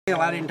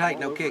I didn't take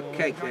no cake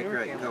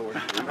decorating cord.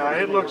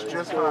 It looks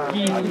just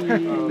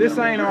fine. This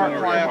ain't art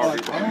class.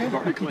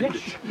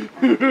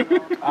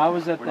 I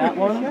was at that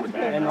one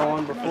and the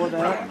one before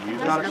that.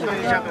 I'll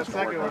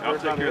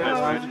take care of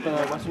I was at the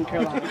Western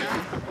Carolina.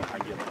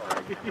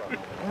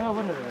 Oh,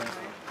 when did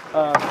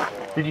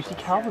it? Did you see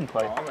Calvin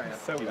play?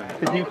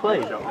 Did he play?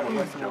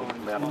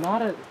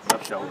 Not at.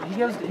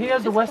 He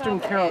has the Western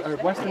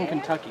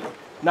Kentucky,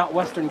 not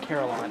Western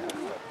Carolina.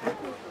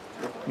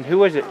 And who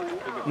was it?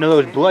 No,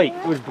 it was Blake.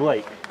 It was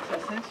Blake.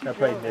 That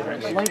played in there.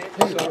 Blake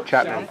who?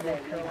 Chapman.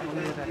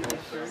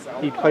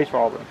 He plays for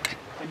Auburn.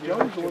 You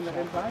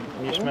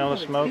smell the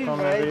smoke on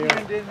that video?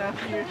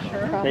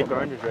 They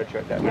burned his red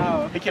shirt that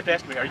way. He kept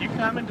asking me, "Are you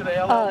coming to the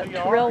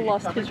LLDR?" Terrell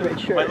lost his red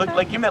shirt.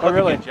 Like you meant Oh,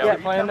 really? Joe. Yeah,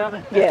 playing now?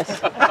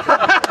 Yes.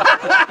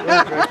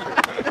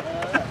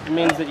 It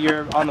means that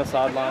you're on the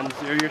sidelines.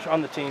 You're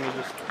on the team. You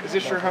just. Is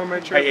this your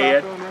homemade shirt? Hey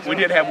Ed, we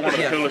did have one of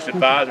the coolest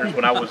advisors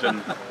when I was in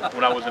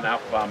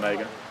Alpha Phi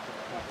Omega.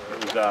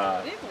 It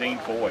was Dean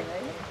Foy.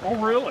 Oh,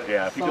 really?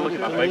 Yeah, if you can look at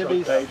my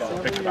Facebook page, there's a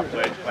picture of my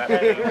pledge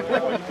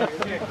platform.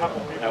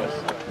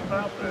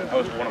 That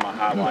was one of my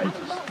highlights,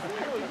 is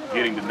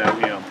getting to know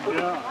him.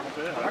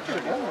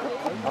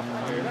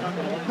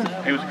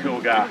 He was a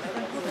cool guy.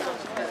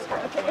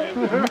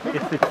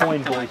 It's the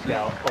Coin Boy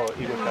Scout or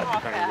Eagle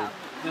Scout fraternity,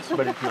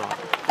 but it's not.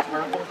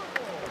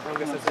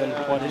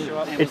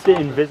 It's the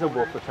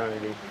invisible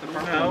fraternity.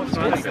 No, it's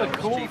not. It's the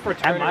cool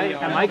fraternity.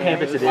 At my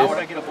campus it is.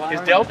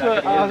 Is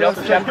Delta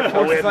chapter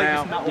co-ed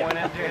now?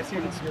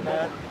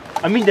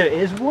 I mean, there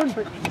is one,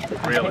 but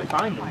Really? I can't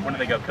find them. When did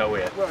they go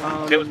co-ed?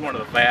 It was one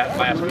of the last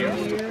few. They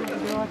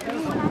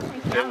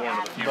were one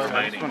of the few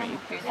remaining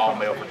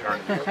all-male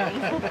fraternities.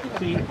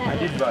 See, I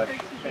did both.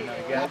 I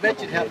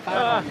bet you'd have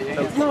fun.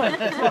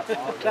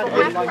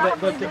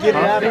 But to get it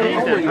out of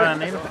here.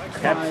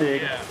 Cap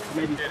Sig,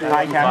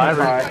 High Cap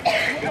Phi,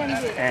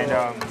 and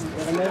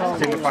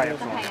Sigma Phi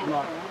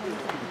Epsilon.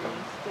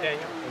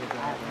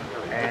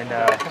 And I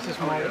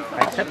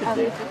accepted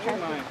it,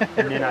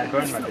 and then I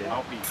burned my bid.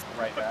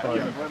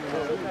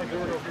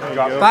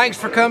 Thanks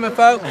for coming,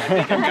 folks.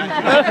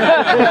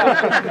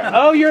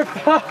 Oh, you're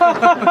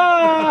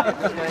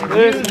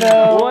there's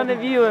no one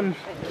of you and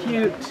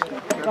cute,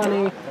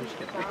 funny.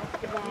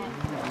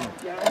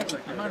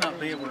 You might not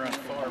be able to run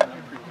far.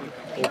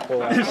 So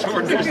have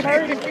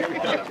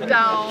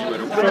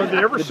you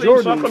ever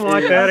seen something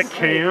like that at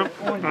camp?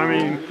 I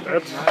mean,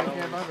 that's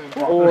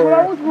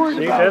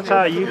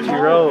how you two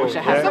roll.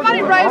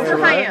 Somebody raise their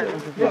hand.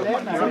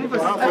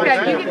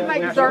 Okay, you can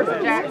make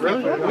dessert,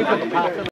 Jackson.